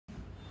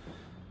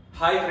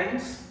Hi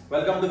friends,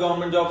 welcome to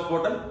Govt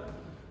Jobsportal.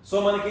 So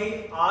మనకి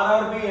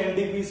Rrb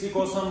Ntpc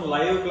కోసం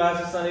live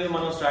classes అనేవి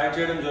మనం స్టార్ట్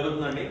చేయడం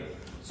జరుగుతుందండి.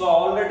 సో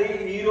ఆల్రెడీ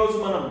ఈ రోజు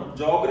మనం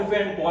జియోగ్రఫీ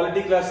అండ్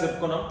పాలిటీ క్లాస్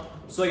చెప్పుకున్నాం.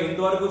 సో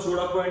ఇంతవరకు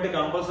చూడకపోయింటే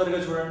కంపల్సరీగా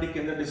చూడండి,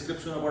 కింద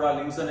డిస్క్రిప్షన్ లో కూడా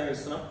లింక్స్ అనేవి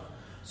ఇస్తున్నాం.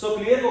 సో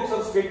క్లియర్ గా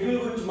ఒకసారి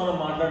షెడ్యూల్ గురించి మనం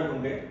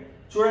మాట్లాడుకుంటే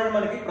చూడండి,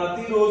 మనకి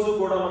ప్రతి రోజు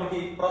కూడా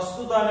మనకి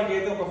ప్రస్తుతానికి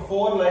అయితే ఒక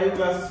 4 లైవ్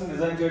క్లాసెస్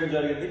డిజైన్ చేయడం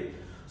జరిగింది.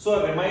 సో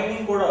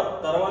రిమైనింగ్ కూడా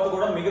తర్వాత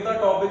కూడా మిగతా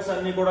టాపిక్స్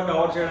అన్ని కూడా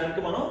కవర్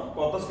చేయడానికి మనం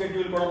కొత్త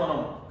షెడ్యూల్ కూడా మనం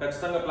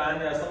ఖచ్చితంగా ప్లాన్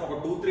చేస్తాం. ఒక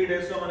 2-3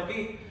 డేస్ లో మనకి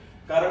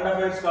కరెంట్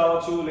అఫైర్స్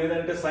కావచ్చు,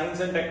 లేదంటే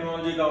సైన్స్ అండ్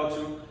టెక్నాలజీ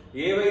కావచ్చు,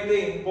 ఏవైతే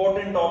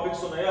ఇంపార్టెంట్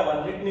టాపిక్స్ ఉన్నాయో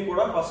అవన్నిటిని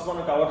కూడా ఫస్ట్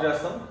మనం కవర్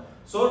చేస్తాం.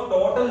 సో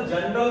టోటల్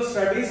జనరల్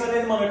స్టడీస్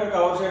అనేది మనం ఇక్కడ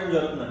కవర్ చేయడం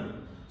జరుగుతుందండి.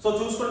 సో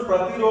చూసుకుంటే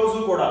ప్రతి రోజు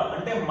కూడా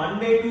అంటే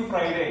మండే టు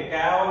ఫ్రైడే,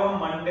 కేవలం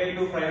మండే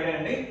టు ఫ్రైడే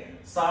అండి.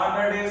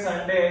 సాటర్డే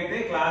సండే అయితే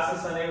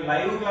క్లాసెస్ అనేవి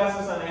లైవ్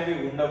క్లాసెస్ అనేవి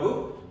ఉండవు.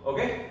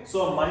 Okay, so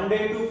Monday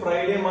to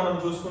Friday మనం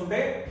చూసుకుంటే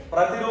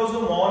ప్రతిరోజు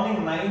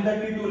మార్నింగ్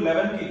 9:30 to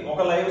 11 కి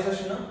ఒక లైవ్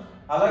సెషన్,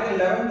 అలాగే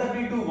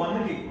 11:30 to 1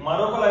 కి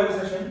మరొక లైవ్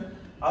సెషన్,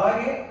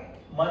 అలాగే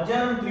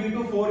మధ్యాహ్నం 3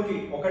 to 4 కి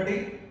ఒకటి,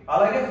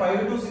 అలాగే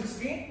 5 to 6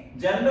 కి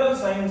జనరల్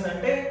సైన్స్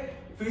అంటే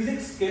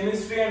physics,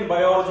 chemistry and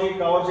biology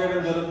cover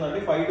చేయడం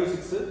జరుగుతుందండి 5 to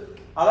 6.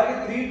 అలాగే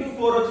 3 to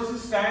 4 వచ్చేసి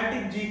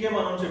స్టాటిక్ జీకే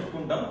మనం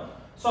చెప్పుకుంటాం.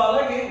 సో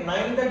అలాగే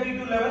 9:30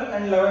 to 11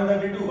 అండ్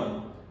 11:30 to 1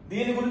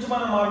 దీని గురించి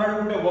మనం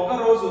మాట్లాడుకుంటే ఒక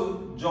రోజు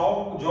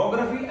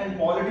జియోగ్రఫీ అండ్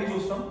పాలిటీ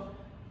చూస్తాం,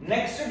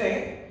 next day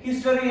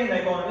history and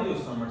economy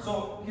చూస్తాం అన్నమాట. So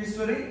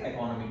history,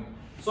 economy.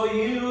 సో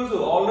ఈ రోజు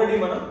ఆల్రెడీ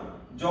మనం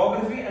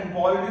జియోగ్రఫీ అండ్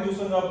పాలిటీ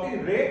చూస్తాం కాబట్టి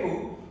రేపు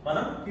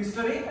మనం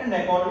హిస్టరీ అండ్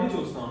ఎకానమీ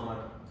చూస్తాం అన్నమాట.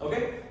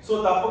 ఓకే, సో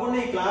తప్పకుండా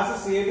ఈ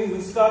క్లాసెస్ ఏవి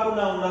మిస్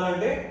కాకుండా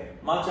ఉండాలంటే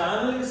మా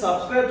ఛానల్ ని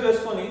సబ్స్క్రైబ్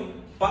చేసుకొని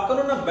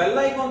పక్కనున్న బెల్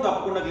ఐకాన్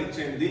తప్పకుండా క్లిక్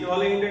చేయండి.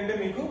 దీనివల్ల ఏంటంటే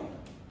మీకు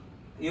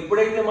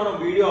ఎప్పుడైతే మనం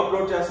వీడియో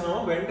అప్లోడ్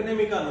చేస్తున్నామో వెంటనే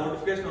మీకు ఆ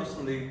నోటిఫికేషన్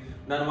వస్తుంది.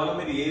 దానివల్ల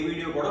మీరు ఏ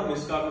వీడియో కూడా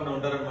మిస్ కాకుండా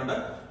ఉంటారనమాట.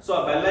 సో ఆ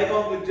బెల్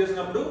ఐకాన్ క్లిక్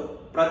చేసినప్పుడు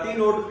ప్రతి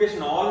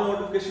నోటిఫికేషన్, ఆల్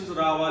నోటిఫికేషన్స్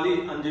రావాలి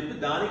అని చెప్పి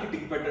దానికి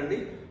టిక్ పెట్టండి.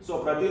 సో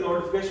ప్రతి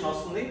నోటిఫికేషన్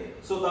వస్తుంది.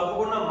 సో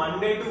తప్పకుండా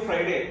మండే టు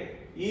ఫ్రైడే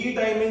ఈ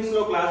టైమింగ్స్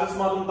లో క్లాసెస్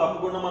మాత్రం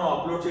తప్పకుండా మనం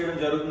అప్లోడ్ చేయడం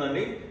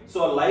జరుగుతుందండి. సో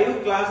లైవ్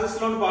క్లాసెస్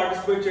లో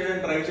పార్టిసిపేట్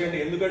చేయడానికి ట్రై చేయండి,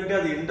 ఎందుకంటే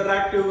అది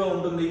ఇంటరాక్టివ్ గా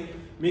ఉంటుంది.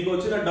 మీకు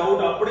వచ్చిన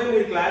డౌట్ అప్పుడే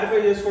మీరు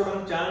క్లారిఫై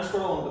చేసుకోవడానికి ఛాన్స్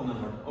కూడా ఉంటుంది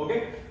అనమాట. ఓకే,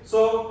 సో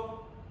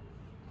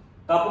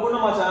తప్పకుండా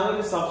మా ఛానల్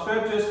కి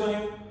సబ్స్క్రైబ్ చేసుకొని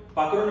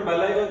పక్కన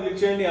బెల్ ఐకాన్ క్లిక్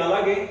చేయండి.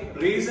 అలాగే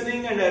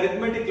రీజనింగ్ అండ్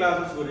అరిథమెటిక్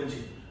క్లాసెస్ గురించి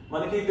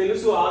మనకి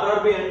తెలుసు,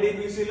 Rrb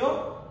Ntpc లో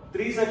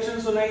 3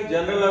 సెక్షన్స్ ఉన్నాయి.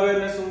 జనరల్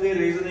అవేర్నెస్ ఉంది,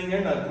 రీజనింగ్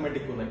అండ్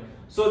అరిథమెటిక్ ఉన్నాయి.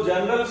 సో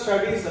జనరల్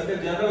స్టడీస్ అంటే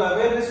జనరల్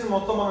అవేర్నెస్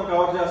మొత్తం మనం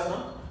కవర్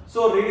చేస్తున్నాం. So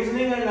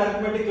reasoning and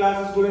arithmetic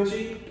classes గురించి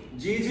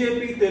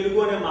GJP Telugu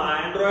అనే మా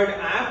ఆండ్రాయిడ్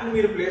యాప్ ని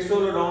మీరు ప్లే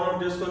స్టోర్ లో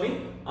డౌన్లోడ్ చేసుకొని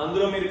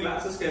అందులో మీరు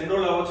క్లాసెస్ కి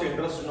ఎన్రోల్ అవ్వచ్చు,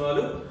 ఇంట్రెస్ట్ ఉన్న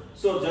వాళ్ళు.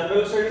 So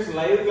general studies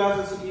live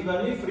classes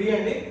ఇవన్నీ ఫ్రీ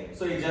అండి.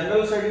 సో ఈ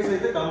జనరల్ స్టడీస్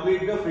అయితే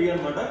కంప్లీట్ గా ఫ్రీ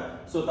అన్నమాట.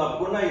 సో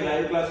తప్పకుండా ఈ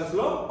లైవ్ క్లాసెస్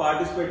లో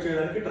పార్టిసిపేట్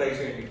చేయడానికి ట్రై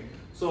చేయండి.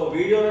 సో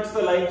వీడియో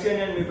నచ్చితే లైక్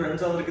చేయండి అండ్ మీ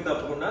ఫ్రెండ్స్ అందరికి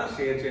తప్పకుండా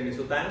షేర్ చేయండి.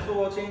 So thanks for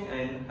watching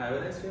and have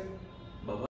a nice day.